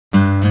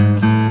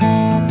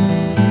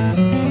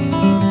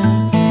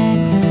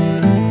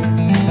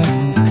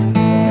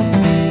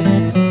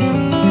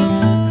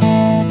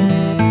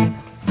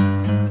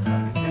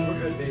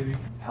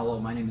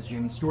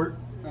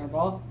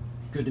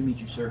good to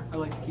meet you, sir. I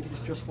like to keep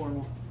this just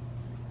formal.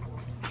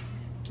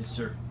 Yes,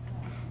 sir.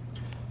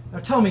 Now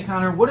tell me,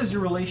 Connor, what is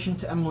your relation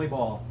to Emily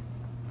Ball?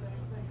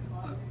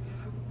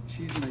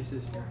 She's my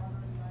sister.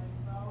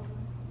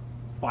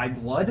 By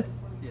blood?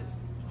 Yes.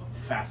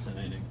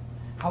 Fascinating.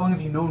 How long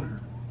have you known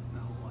her? My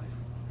whole life.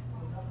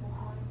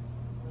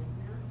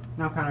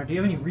 Now, Connor, do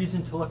you have any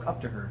reason to look up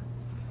to her?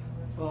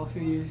 Well, a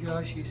few years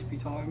ago, she used to be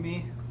taller than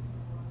me.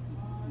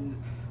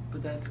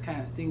 But that's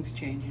kind of, things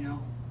change, you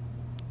know?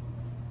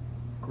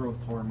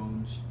 Growth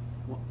hormones.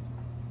 What?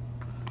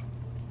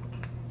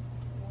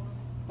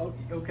 Oh,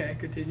 okay,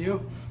 continue.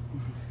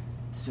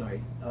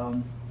 Sorry.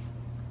 Now,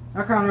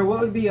 Connor, what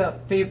would be a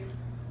favorite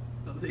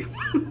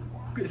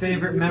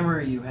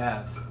memory you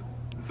have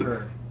of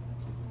her?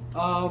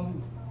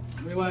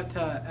 We went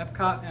to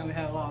Epcot and we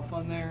had a lot of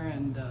fun there,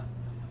 and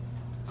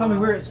Tell me,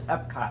 where is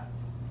Epcot?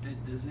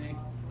 at Disney.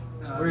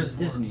 Where is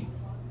Disney?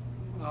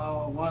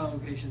 One of the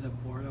locations in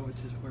Florida, which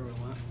is where we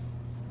went.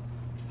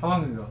 How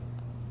long ago?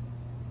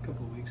 A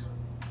couple of weeks.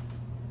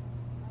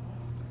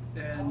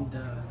 And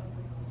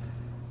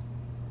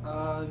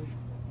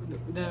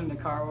then in the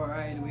car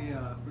ride, we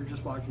were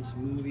just watching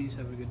some movies,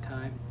 having a good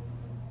time.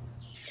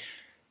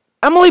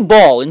 Emily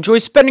Ball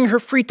enjoys spending her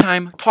free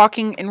time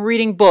talking and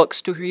reading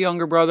books to her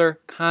younger brother,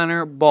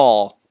 Connor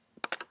Ball.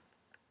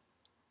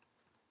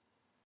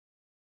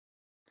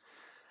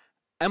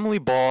 Emily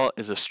Ball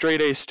is a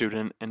straight-A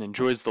student and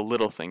enjoys the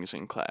little things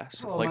in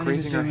class, Hello, like my name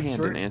is raising her Jamin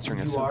hand and answering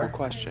a You simple are?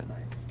 question.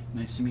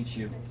 Nice to meet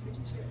you.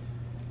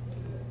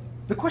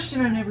 The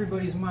question on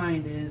everybody's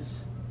mind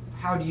is,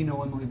 how do you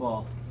know Emily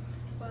Ball?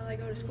 Well, I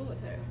go to school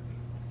with her.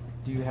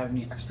 Do you have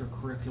any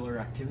extracurricular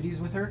activities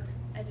with her?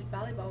 I did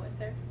volleyball with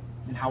her.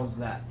 And how was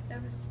that?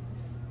 That was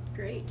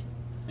great.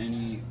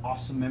 Any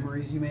awesome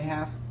memories you may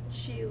have?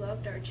 She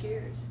loved our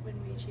cheers when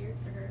we cheered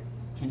for her.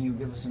 Can you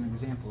give us an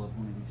example of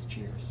one of these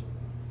cheers?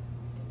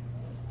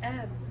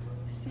 M-C-S.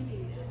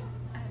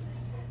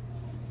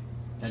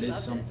 That is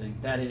something.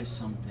 That is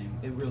something.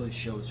 It really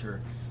shows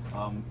her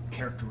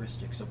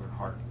characteristics of her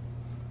heart.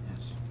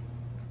 Yes.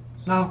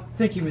 Now,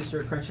 thank you,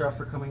 Mr. Crenshaw,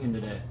 for coming in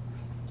today.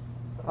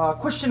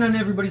 Question on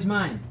everybody's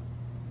mind.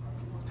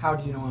 How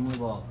do you know Emily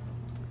Ball?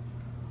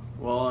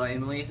 Well,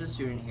 Emily is a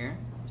student here,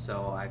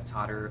 so I've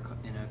taught her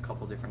in a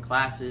couple different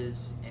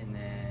classes, and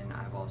then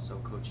I've also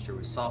coached her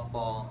with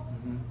softball,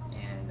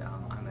 and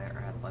I'm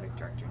her athletic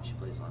director, and she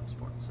plays a lot of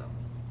sports.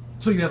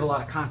 So you have a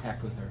lot of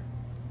contact with her?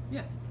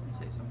 Yeah, I'd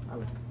say so. I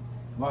would.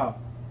 Wow.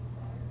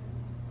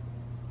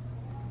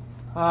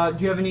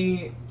 Do you have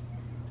any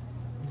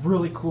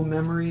really cool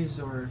memories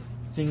or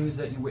things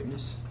that you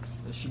witness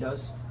that she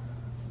does?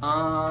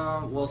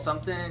 Well,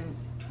 something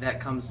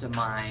that comes to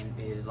mind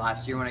is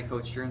last year when I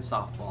coached her in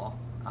softball.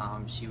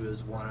 She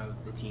was one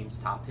of the team's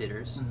top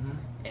hitters,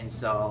 and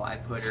so I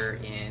put her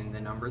in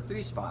the number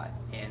 3 spot.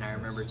 And I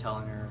remember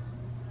telling her,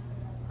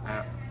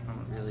 I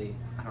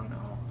don't know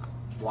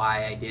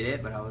why I did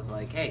it, but I was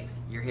like, hey,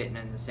 you're hitting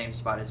in the same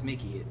spot as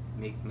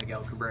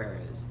Miguel Cabrera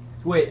is.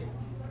 Wait,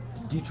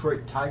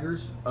 Detroit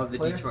Tigers? Of the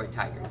player? Detroit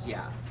Tigers,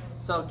 yeah.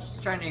 So just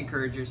trying to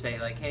encourage her, say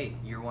like, hey,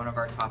 you're one of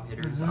our top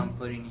hitters. I'm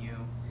putting you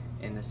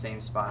in the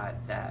same spot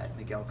that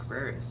Miguel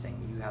Cabrera is,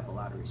 saying you have a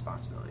lot of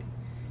responsibility.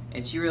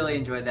 And she really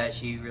enjoyed that.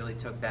 She really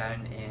took that,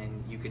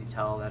 and you can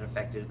tell that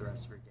affected the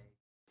rest of her day.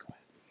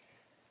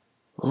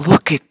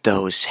 Look at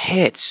those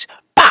hits.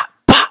 Pop,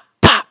 pop,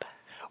 pop.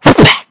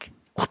 Whoop-back,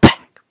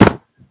 whoop-back.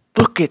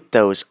 Look at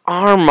those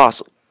arm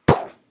muscles.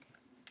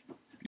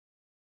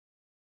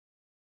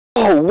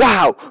 Oh,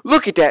 wow.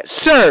 Look at that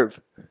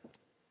serve.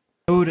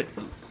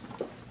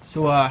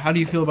 So, how do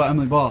you feel about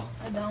Emily Ball?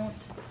 I don't.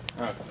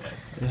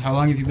 Okay. How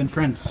long have you been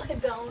friends? I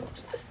don't.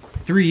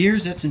 3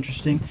 years? That's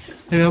interesting.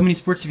 Hey, how many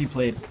sports have you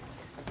played?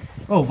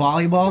 Oh,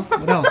 volleyball?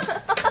 What else?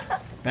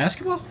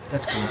 Basketball?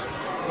 That's cool.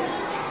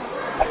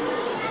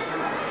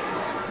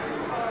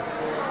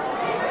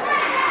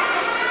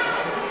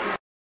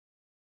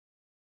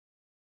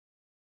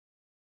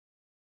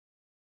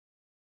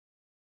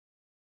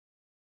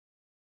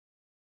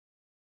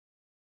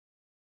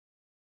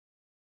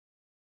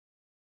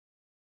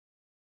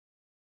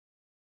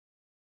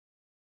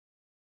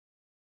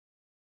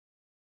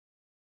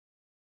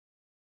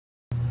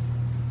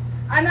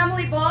 I'm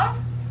Emily Ball,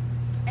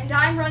 and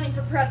I'm running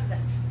for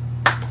president.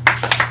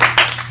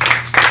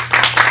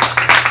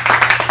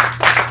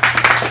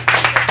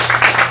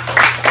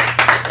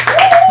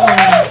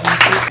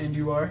 And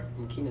you are?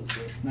 I'm Keenan,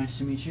 sir. Nice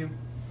to meet you.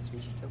 Nice to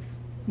meet you, too.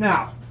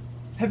 Now,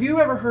 have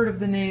you ever heard of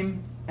the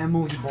name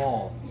Emily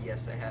Ball?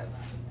 Yes, I have.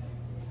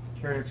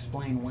 Care to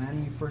explain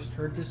when you first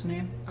heard this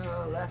name?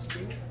 Last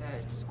year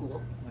at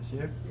school. Last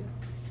year? Yeah.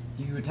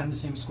 Do you attend the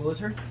same school as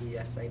her?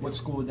 Yes, I do. What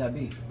school would that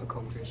be?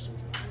 Macomb Christian.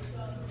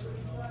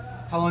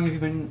 How long have you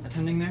been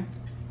attending there?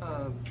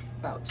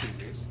 About 2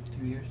 years.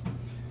 2 years.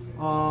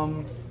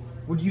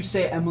 Would you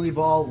say Emily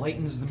Ball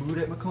lightens the mood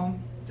at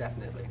Macomb?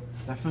 Definitely.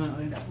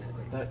 Definitely?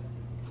 Definitely.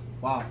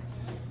 Wow.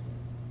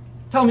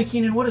 Tell me,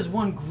 Keenan, what is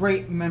one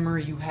great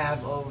memory you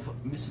have of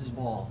Mrs.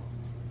 Ball?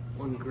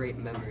 One great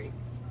memory.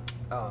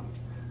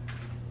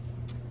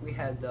 We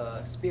had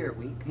the Spirit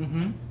Week,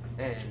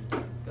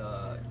 And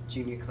the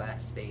junior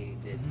class, they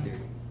did their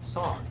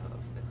song of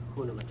the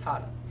Hakuna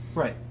Matata.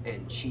 Right.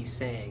 And she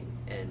sang,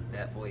 and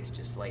that voice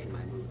just lightened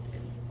my mood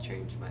and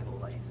changed my whole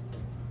life.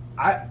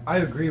 I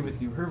agree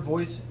with you. Her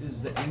voice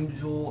is the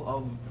angel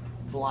of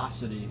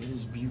velocity. It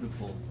is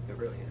beautiful. It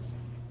really is.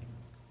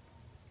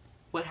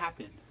 What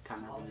happened,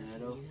 Connor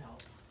Benedetto?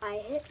 I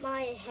hit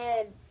my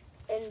head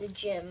in the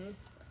gym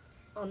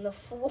on the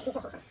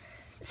floor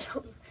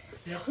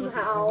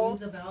somehow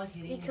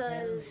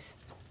because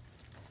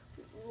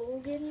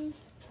Logan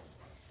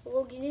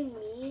and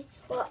me,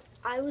 well,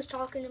 I was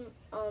talking to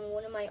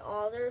one of my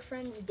other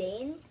friends,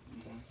 Dane,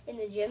 in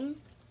the gym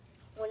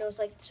when it was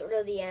like sort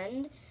of the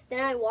end. Then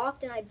I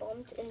walked and I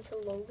bumped into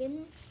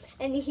Logan,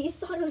 and he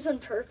thought it was on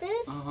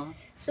purpose.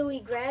 So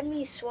he grabbed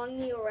me, swung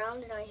me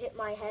around, and I hit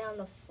my head on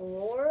the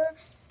floor.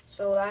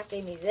 So that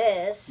gave me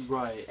this.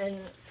 Right. And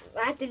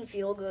that didn't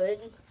feel good.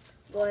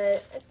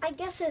 But I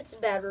guess it's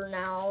better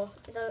now.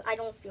 I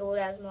don't feel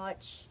it as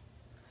much.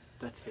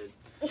 That's good.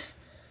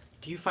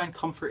 Do you find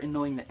comfort in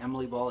knowing that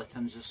Emily Ball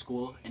attends this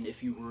school, and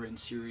if you were in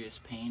serious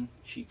pain,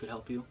 she could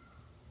help you?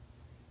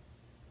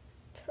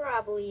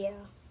 Probably, yeah.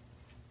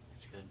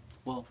 That's good.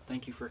 Well,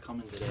 thank you for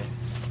coming today.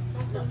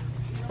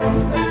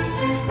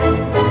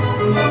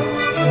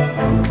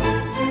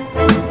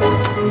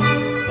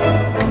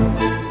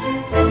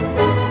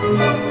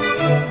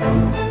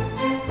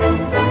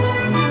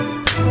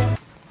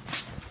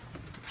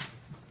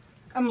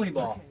 Emily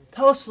Ball,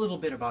 tell us a little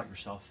bit about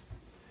yourself.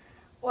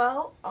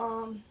 Well,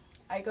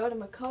 I go to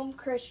Macomb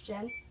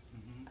Christian.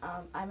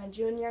 I'm a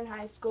junior in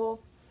high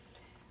school.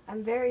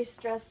 I'm very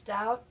stressed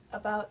out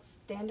about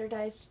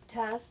standardized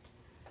test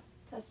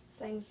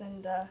things,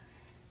 and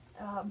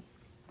I'm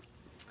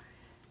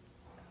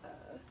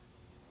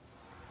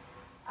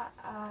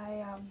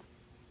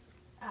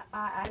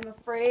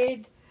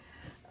afraid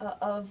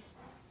of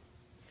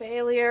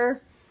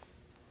failure.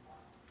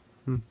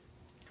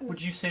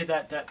 Would you say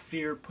that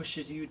fear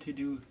pushes you to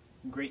do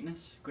great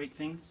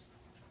things?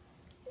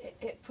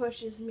 It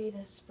pushes me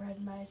to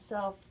spread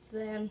myself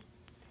thin,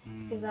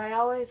 because I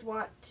always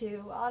want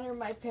to honor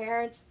my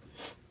parents.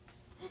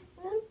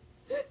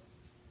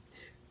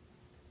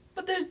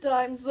 But there's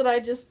times that I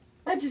just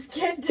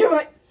can't do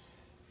it.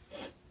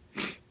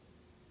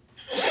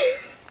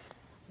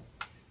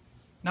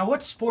 Now,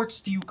 what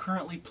sports do you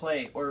currently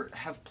play or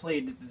have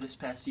played this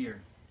past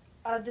year?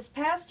 This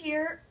past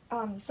year,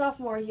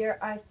 sophomore year,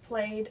 I've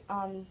played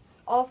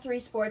all three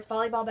sports: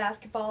 volleyball,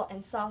 basketball,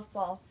 and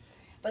softball.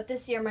 But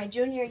this year, my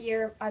junior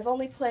year, I've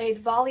only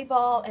played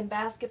volleyball and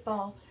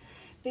basketball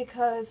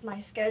because my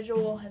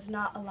schedule has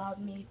not allowed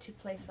me to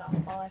play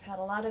softball. I've had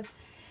a lot of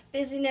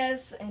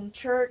busyness and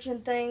church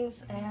and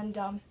things, and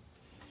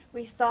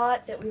we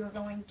thought that we were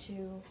going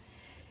to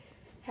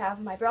have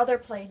my brother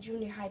play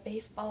junior high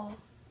baseball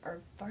or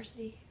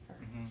varsity or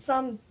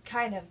some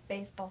kind of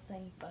baseball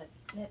thing, but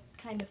it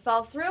kind of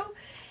fell through,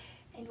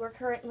 and we're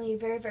currently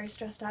very, very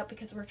stressed out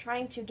because we're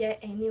trying to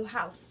get a new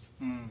house.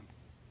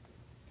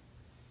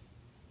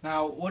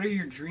 Now, what are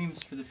your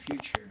dreams for the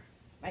future?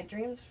 My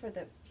dreams for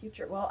the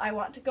future? Well, I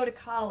want to go to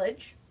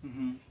college.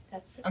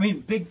 That's it. I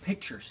mean, big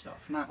picture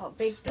stuff, not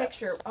big steps.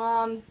 picture.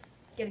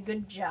 Get a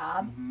good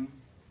job.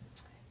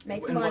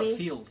 Make In money. what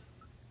field?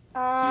 Do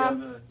you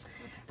have a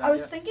I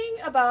was thinking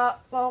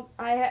about, well,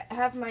 I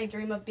have my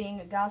dream of being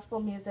a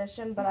gospel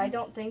musician, but I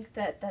don't think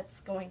that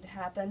that's going to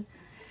happen.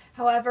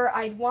 However,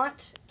 I'd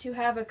want to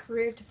have a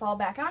career to fall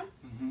back on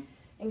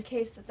in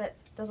case that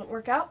doesn't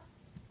work out.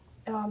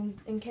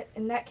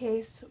 In that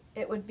case,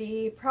 it would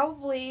be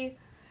probably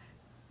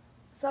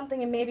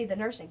something in maybe the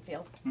nursing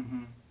field.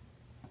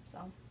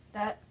 So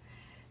that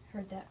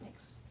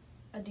makes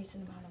a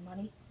decent amount of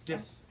money. So.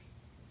 Yes.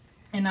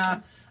 And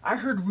I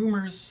heard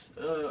rumors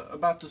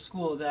about the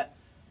school that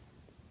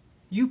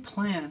you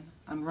plan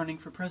on running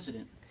for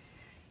president.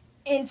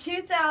 In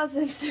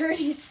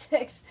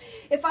 2036,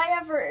 if I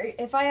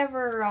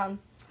ever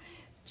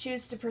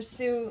choose to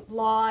pursue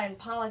law and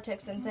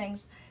politics and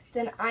things,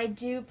 then I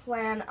do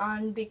plan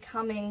on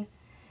becoming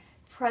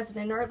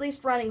president, or at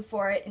least running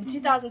for it in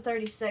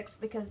 2036,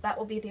 because that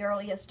will be the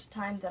earliest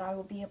time that I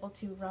will be able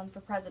to run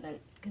for president,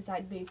 because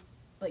I'd be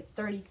like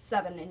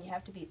 37 and you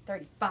have to be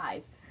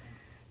 35.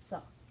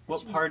 So.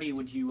 What party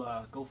would you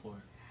go for?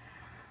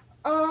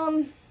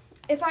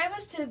 If I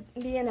was to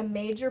be in a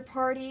major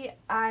party,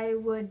 I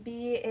would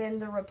be in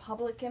the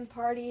Republican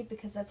Party,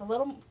 because that's a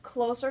little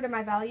closer to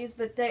my values,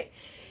 but they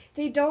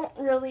don't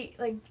really,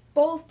 like,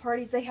 both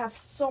parties, they have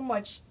so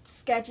much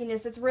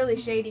sketchiness, it's really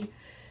shady.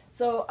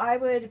 So I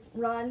would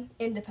run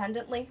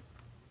independently.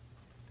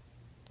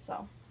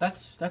 So.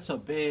 That's a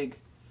big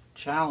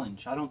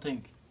challenge. I don't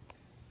think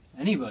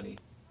anybody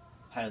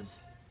has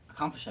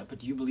accomplished that, but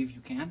do you believe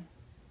you can?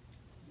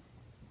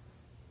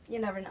 You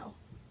never know.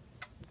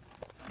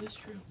 That is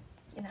true.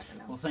 You never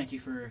know. Well, thank you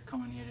for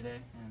coming here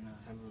today, and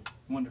have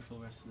a wonderful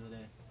rest of the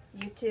day.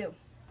 You too.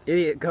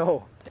 Idiot,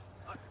 go.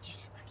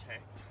 Okay.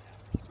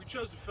 We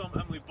chose to film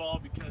Emily Ball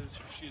because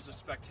she is a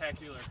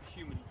spectacular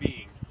human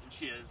being, and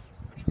she has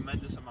a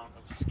tremendous amount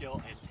of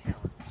skill and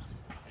talent.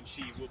 and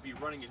she will be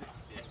running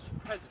as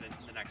president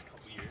in the next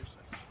couple years.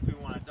 So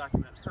we want to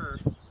document her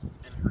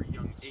and her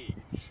young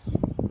age.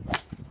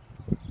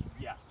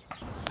 Yes.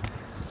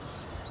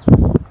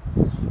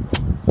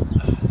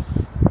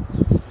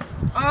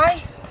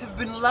 I have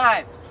been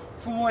alive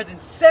for more than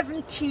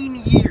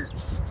 17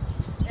 years,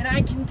 and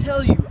I can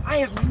tell you, I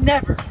have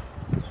never,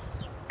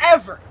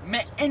 ever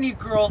met any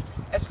girl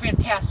as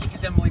fantastic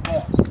as Emily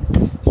Ball.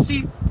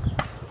 See,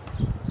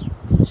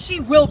 she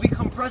will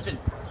become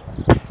president.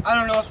 I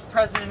don't know if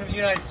president of the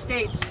United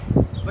States,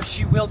 but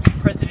she will be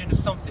president of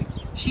something.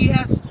 She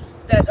has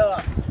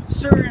that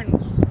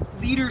certain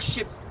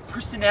leadership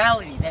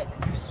personality that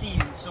you see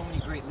in so many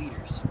great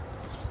leaders.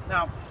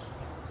 Now,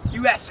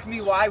 you ask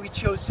me why we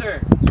chose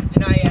her,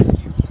 and I ask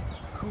you,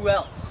 who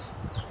else?